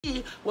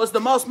was the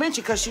most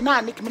mentioned because you're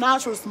not. Nicki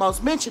Minaj was the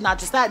most mentioned, not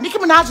just that. Nicki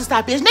Minaj is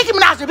that bitch. Nicki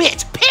Minaj a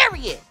bitch,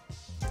 period.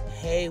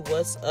 Hey,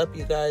 what's up,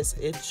 you guys?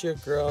 It's your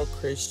girl,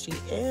 Christy,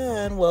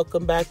 and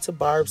welcome back to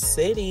Barb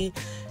City.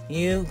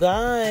 You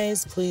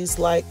guys, please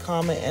like,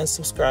 comment, and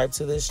subscribe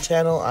to this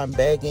channel. I'm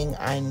begging.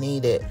 I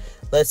need it.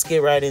 Let's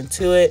get right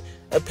into it.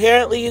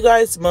 Apparently, you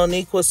guys,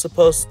 Monique was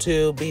supposed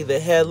to be the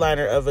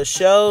headliner of a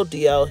show.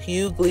 DL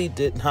Hughley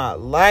did not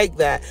like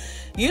that.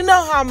 You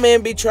know how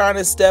men be trying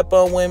to step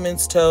on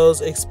women's toes,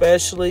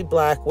 especially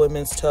black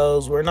women's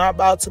toes. We're not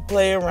about to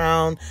play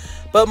around,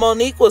 but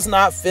Monique was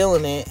not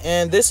feeling it,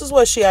 and this is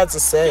what she had to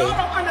say. Y'all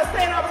don't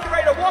understand, I was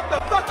ready to walk the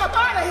fuck up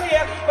out of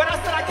here, but I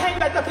said I can't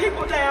let the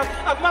people down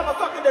of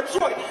motherfucking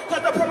Detroit,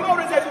 because the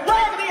promoters as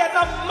raggedy as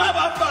a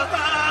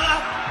motherfucker.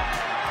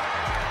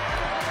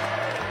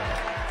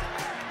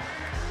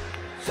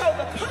 So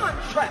the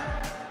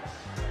contract,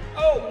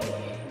 oh,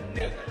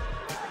 nigga.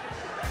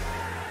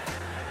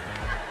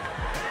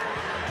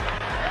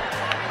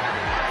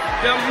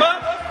 The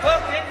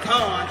motherfucking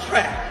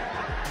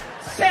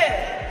contract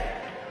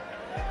said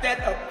that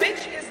a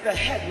bitch is the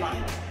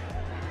headliner.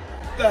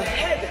 The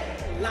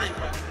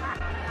headliner.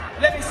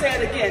 Let me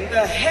say it again,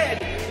 the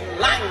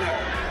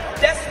headliner.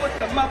 That's what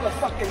the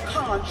motherfucking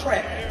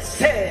contract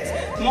says.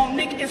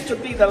 Monique is to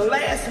be the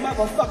last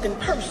motherfucking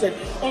person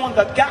on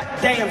the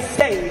goddamn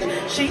stage.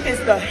 She is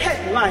the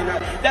headliner.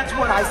 That's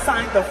what I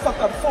signed the fuck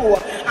up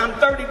for. I'm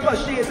 30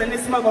 plus years in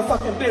this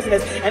motherfucking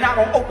business and I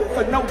don't open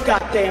for no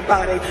goddamn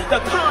body. The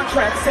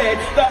contract said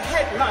the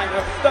headliner.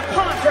 The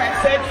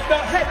contract said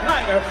the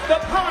headliner. The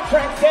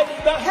contract said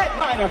the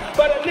headliner.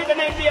 But a nigga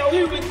named DL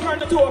Hughley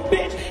turned into a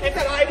bitch and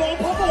said I won't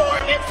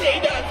perform if she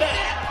does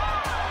that.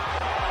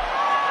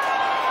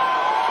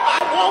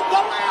 Won't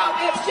go out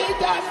if she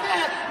does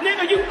that.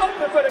 Nigga, you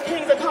open for the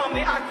kings of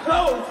comedy. I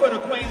close for the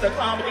queens of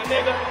comedy,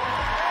 nigga.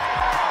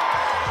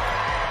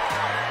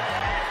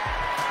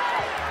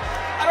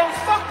 I don't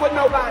fuck with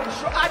nobody.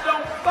 I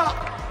don't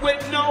fuck with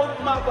no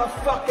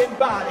motherfucking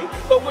body.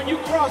 But when you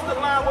cross the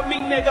line with me,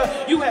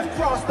 nigga, you have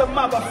crossed the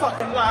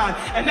motherfucking line.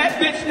 And that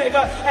bitch,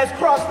 nigga, has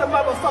crossed the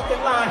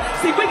motherfucking line.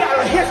 See, we got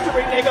a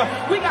history, nigga.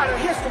 We got a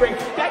history.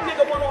 That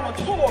nigga went on a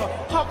tour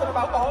talking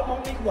about all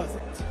Monique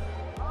wasn't.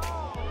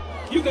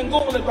 You can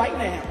Google it right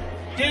now.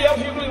 DL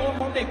Hughley on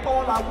Monique.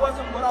 All I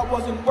wasn't, what I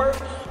wasn't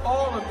worth,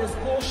 all of this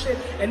bullshit.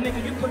 And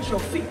nigga, you put your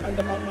feet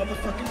under my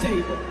motherfucking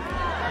table.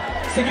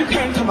 So you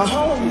came to my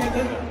home,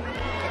 nigga,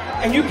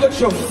 and you put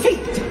your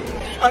feet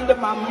under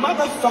my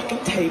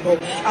motherfucking table.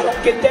 I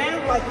don't get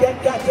down like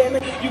that,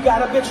 goddammit. You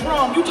got a bitch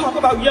wrong. You talk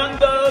about Young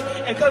Thug,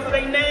 and because of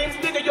their names,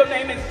 nigga, your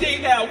name is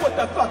DL. What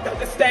the fuck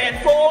does it stand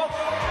for?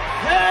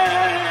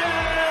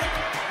 Hey,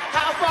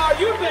 how far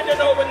you bending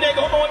over,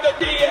 nigga, on the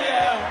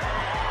DL?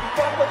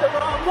 Fuck with the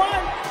wrong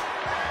one.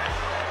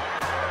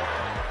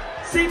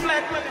 See,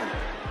 black women,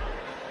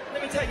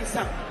 let me tell you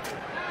something.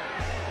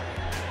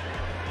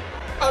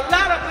 A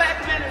lot of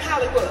black men in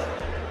Hollywood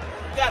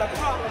got a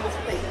problem with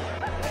me.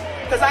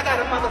 Because I got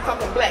a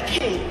motherfucking black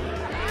king.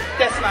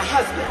 That's my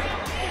husband.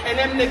 And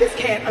them niggas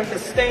can't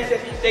understand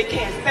it. They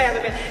can't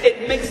fathom it.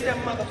 It makes them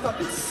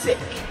motherfucking sick.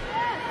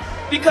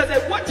 Because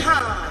at what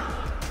time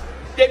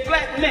did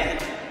black men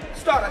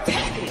start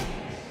attacking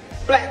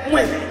black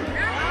women?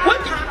 What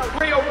kind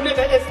of real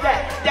nigga is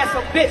that? That's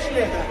a bitch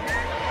nigga.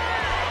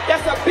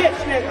 That's a bitch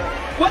nigga.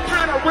 What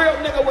kind of real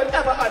nigga would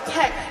ever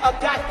attack a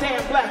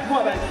goddamn black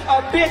woman?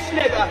 A bitch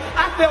nigga.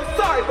 I feel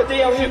sorry for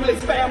DL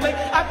Hughley's family.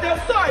 I feel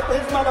sorry for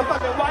his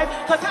motherfucking wife.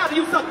 Cause how do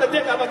you suck the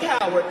dick of a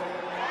coward?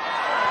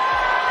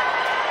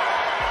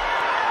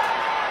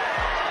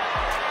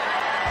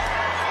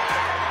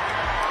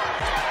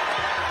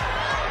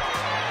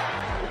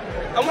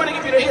 I want to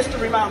give you the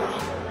history, mama,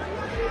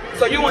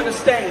 so you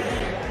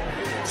understand.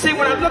 See,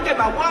 when I look at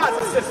my wives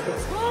and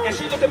sisters, and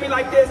she look at me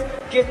like this,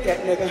 get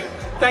that, nigga.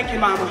 Thank you,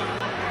 mama.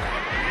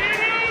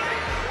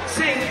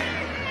 See,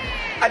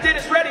 I did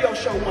this radio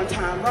show one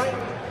time, right?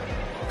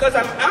 Because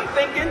I'm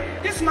thinking,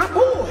 this is my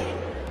boy.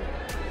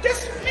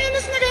 This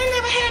nigga ain't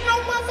never had no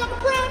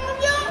motherfucking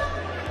problem, y'all.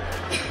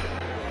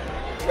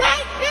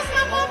 Right? This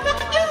my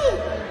motherfucking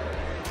dude.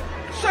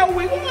 So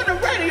we won a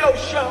radio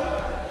show,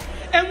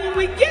 and when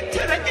we get to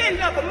the end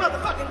of the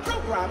motherfucking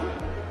program,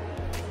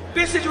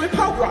 bitch, did you hit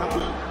program?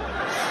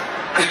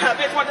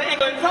 Bitch went to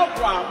England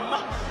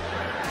program.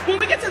 When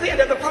we get to the end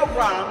of the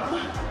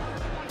program,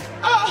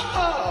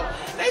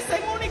 they say,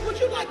 Monique, would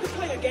you like to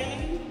play a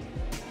game?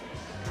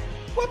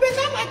 Well, bitch,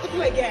 I like to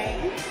play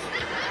games.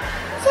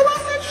 So I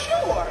said,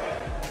 sure,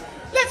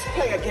 let's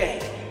play a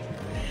game.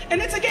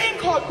 And it's a game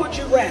called Would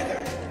You Rather.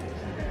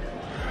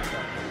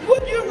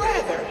 Would you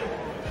rather?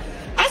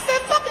 I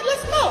said, fuck it,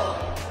 let's go.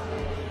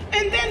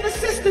 And then the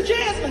sister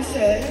Jasmine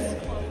says,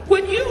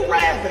 would you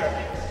rather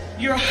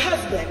your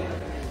husband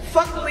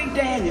fuck Lee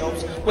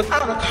Daniels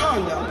without a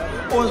condom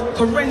or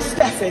Corinne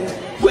Steffen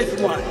with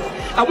one?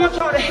 I want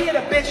y'all to hear the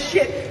bitch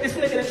shit this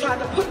nigga that tried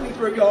to put me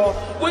through, y'all.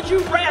 Would you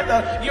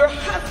rather your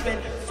husband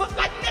fuck,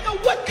 like, nigga,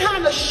 what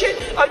kind of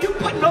shit are you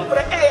putting over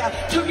the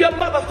air to your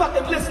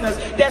motherfucking listeners?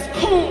 That's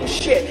coon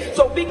shit.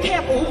 So be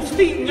careful who's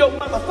feeding your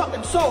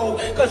motherfucking soul,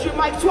 because you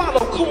might swallow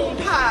coon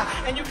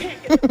pie and you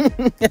can't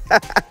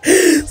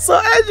get So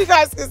as you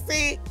guys can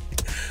see,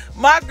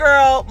 my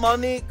girl,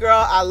 Monique,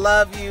 girl, I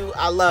love you.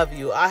 I love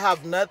you. I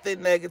have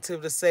nothing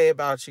negative to say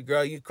about you,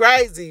 girl. You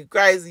crazy. You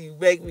crazy. You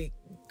make me,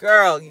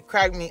 girl, you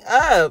crack me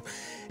up.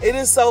 It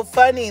is so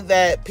funny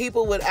that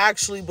people would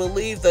actually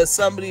believe that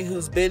somebody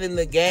who's been in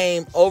the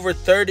game over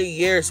 30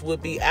 years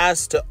would be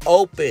asked to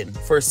open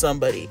for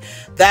somebody.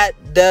 That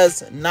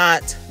does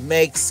not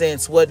make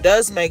sense. What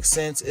does make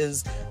sense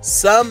is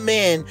some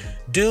men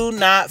do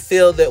not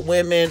feel that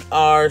women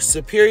are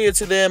superior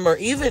to them or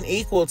even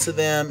equal to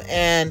them,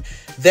 and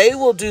they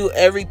will do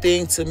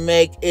everything to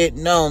make it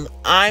known.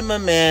 I'm a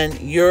man,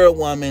 you're a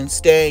woman,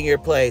 stay in your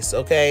place,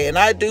 okay? And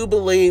I do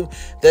believe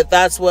that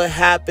that's what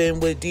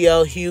happened with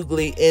DL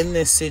Hughley in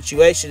this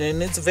situation,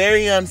 and it's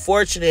very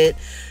unfortunate,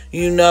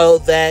 you know,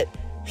 that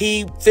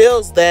he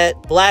feels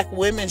that black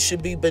women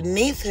should be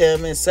beneath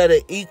him instead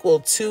of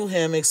equal to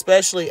him,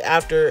 especially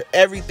after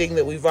everything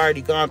that we've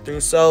already gone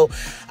through. So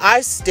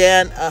I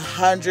stand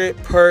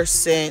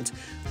 100%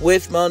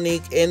 with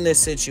Monique in this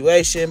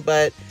situation.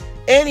 But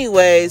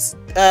anyways,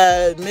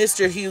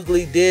 Mr.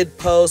 Hughley did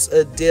post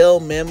a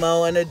deal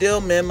memo, and a deal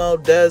memo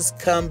does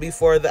come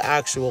before the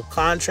actual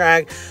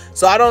contract.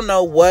 So I don't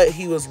know what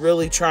he was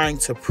really trying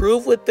to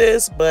prove with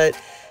this, but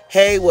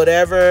hey,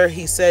 whatever.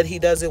 He said he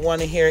doesn't want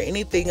to hear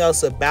anything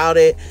else about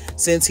it.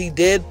 Since he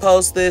did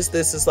post this,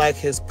 this is like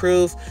his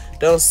proof.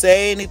 Don't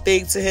say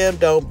anything to him.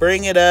 Don't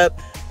bring it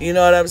up. You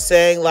know what I'm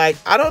saying? Like,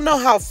 I don't know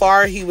how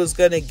far he was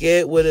going to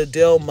get with a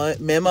deal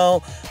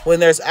memo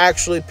when there's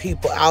actually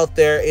people out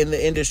there in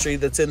the industry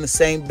that's in the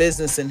same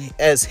business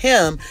as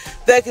him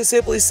that can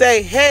simply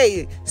say,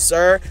 hey,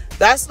 sir,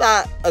 that's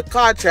not a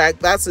contract.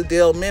 That's a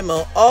deal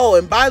memo. Oh,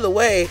 and by the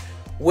way,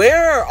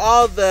 where are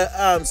all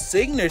the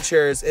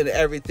signatures and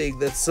everything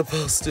that's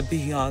supposed to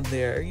be on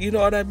there? You know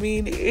what I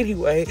mean?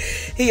 Anyway,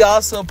 he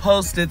also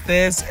posted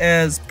this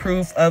as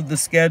proof of the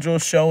schedule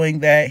showing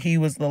that he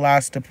was the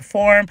last to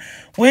perform,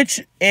 which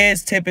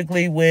is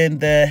typically when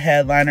the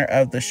headliner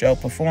of the show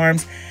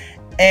performs.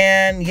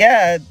 And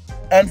yeah,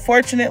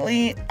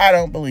 unfortunately, I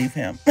don't believe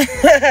him.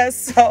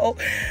 So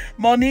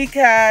Monique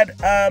had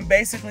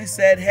basically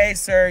said, hey,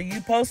 sir, you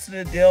posted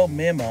a deal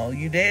memo.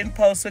 You didn't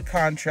post a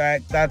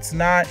contract. That's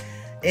not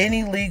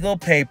any legal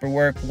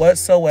paperwork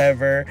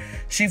whatsoever.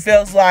 She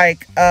feels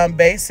like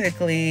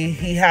basically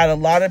he had a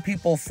lot of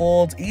people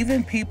fooled.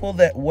 Even people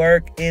that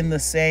work in the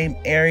same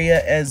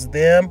area as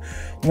them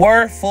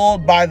were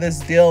fooled by this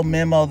deal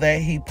memo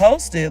that he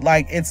posted.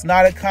 Like, it's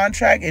not a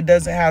contract. It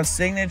doesn't have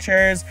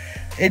signatures.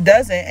 It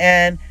doesn't.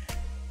 And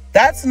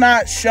that's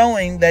not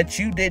showing that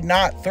you did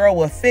not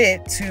throw a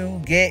fit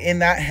to get in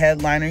that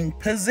headlining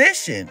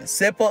position.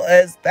 Simple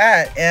as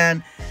that.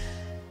 And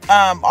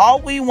all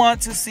we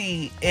want to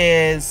see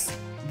is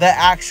the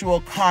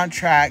actual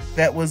contract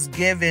that was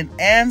given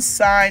and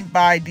signed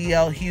by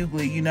DL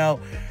Hughley. You know,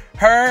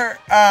 her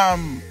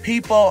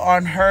people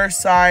on her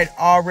side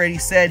already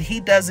said he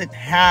doesn't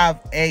have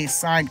a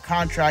signed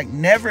contract,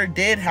 never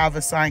did have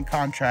a signed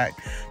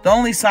contract. The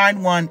only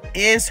signed one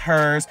is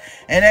hers.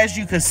 And as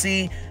you can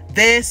see,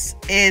 this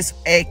is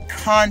a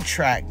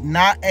contract,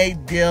 not a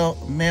deal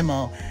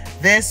memo.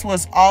 This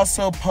was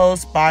also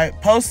posted by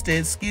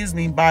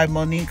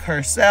Monique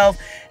herself,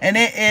 and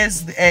it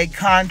is a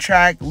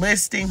contract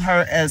listing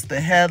her as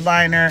the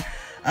headliner,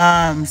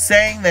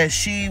 saying that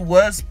she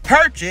was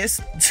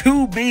purchased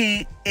to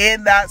be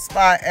in that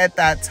spot at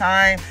that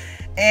time.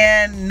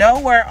 And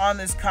nowhere on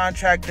this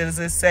contract does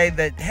it say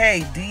that,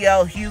 hey,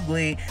 DL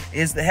Hughley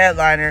is the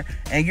headliner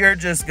and you're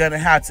just going to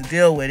have to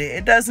deal with it.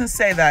 It doesn't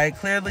say that. It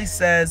clearly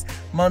says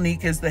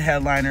Monique is the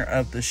headliner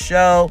of the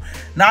show.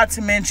 Not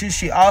to mention,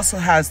 she also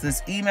has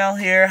this email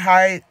here.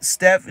 Hi,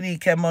 Stephanie,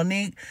 can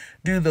Monique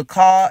do the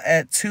call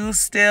at 2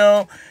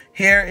 still?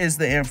 Here is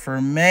the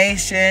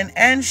information.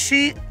 And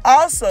she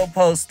also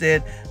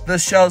posted the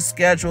show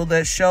schedule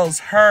that shows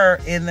her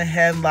in the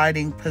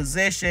headlining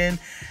position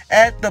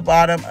at the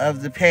bottom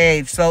of the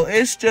page. So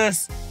it's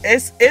just,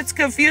 it's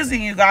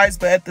confusing, you guys,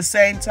 but at the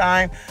same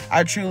time,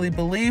 I truly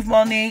believe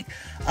Monique.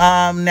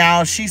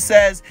 Now she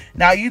says,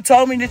 now you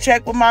told me to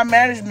check with my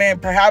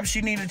management. Perhaps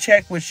you need to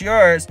check with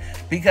yours,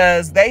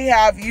 because they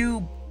have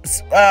you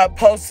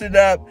posted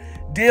up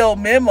deal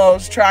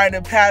memos trying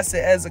to pass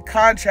it as a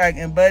contract.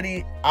 And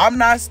buddy, I'm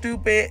not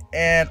stupid,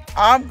 and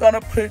I'm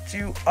gonna put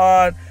you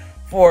on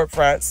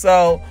forefront.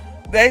 So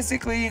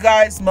basically, you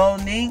guys,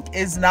 Monique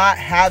is not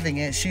having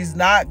it. She's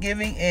not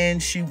giving in.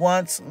 She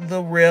wants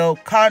the real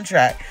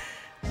contract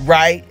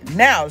right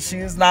now. She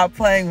is not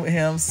playing with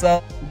him.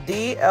 So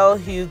DL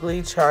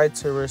Hughley tried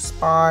to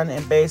respond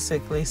and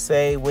basically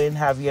say, when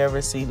have you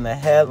ever seen the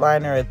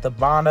headliner at the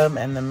bottom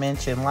and the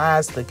mention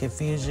last? The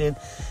confusion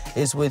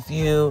is with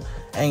you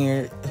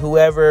and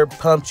whoever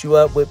pumped you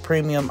up with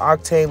premium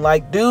octane.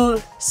 Like,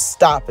 dude,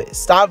 stop it.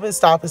 Stop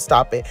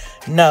it.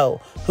 No,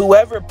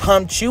 whoever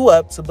pumped you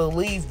up to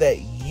believe that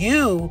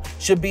you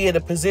should be in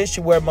a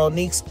position where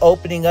Monique's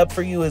opening up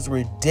for you is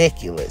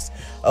ridiculous.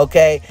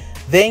 Okay?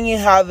 Then you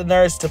have the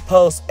nerves to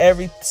post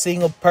every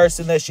single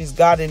person that she's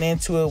gotten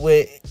into it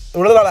with.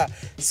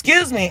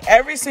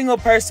 Every single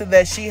person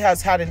that she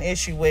has had an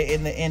issue with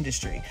in the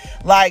industry.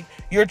 Like,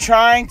 you're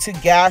trying to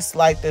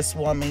gaslight this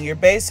woman. You're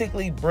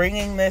basically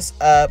bringing this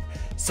up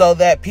so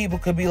that people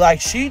could be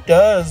like, she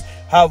does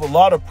have a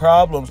lot of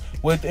problems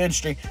with the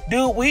industry.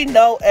 Dude, we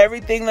know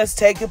everything that's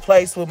taking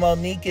place with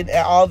Monique and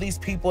all these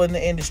people in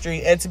the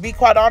industry. And to be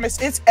quite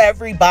honest, it's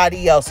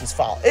everybody else's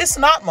fault. It's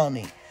not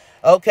Monique.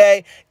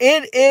 Okay?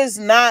 It is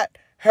not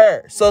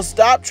her. So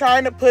stop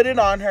trying to put it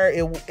on her.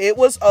 It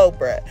was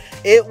Oprah.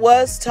 It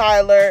was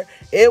Tyler.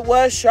 It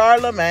was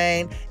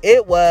Charlamagne.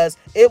 It was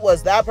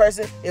that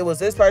person. It was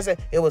this person.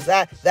 It was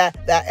that.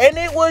 And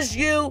it was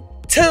you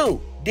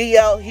too,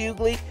 DL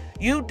Hughley.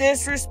 You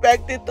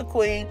disrespected the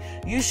queen.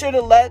 You should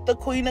have let the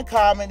queen of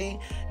comedy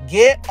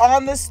get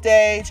on the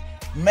stage,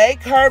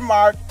 make her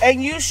mark,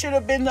 and you should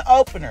have been the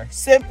opener.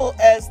 Simple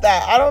as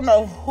that. I don't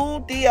know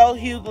who DL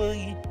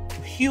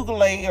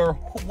Hughley or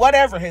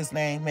whatever his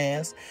name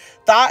is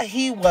thought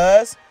he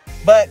was,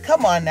 but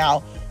come on now.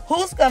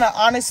 Who's gonna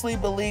honestly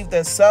believe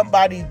that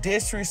somebody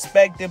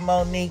disrespected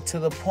Monique to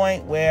the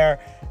point where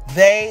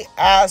they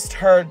asked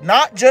her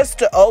not just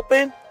to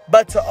open,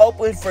 but to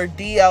open for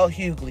DL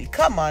Hughley?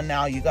 Come on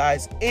now, you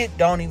guys. It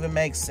don't even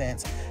make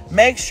sense.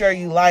 Make sure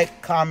you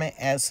like, comment,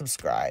 and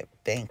subscribe.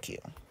 Thank you.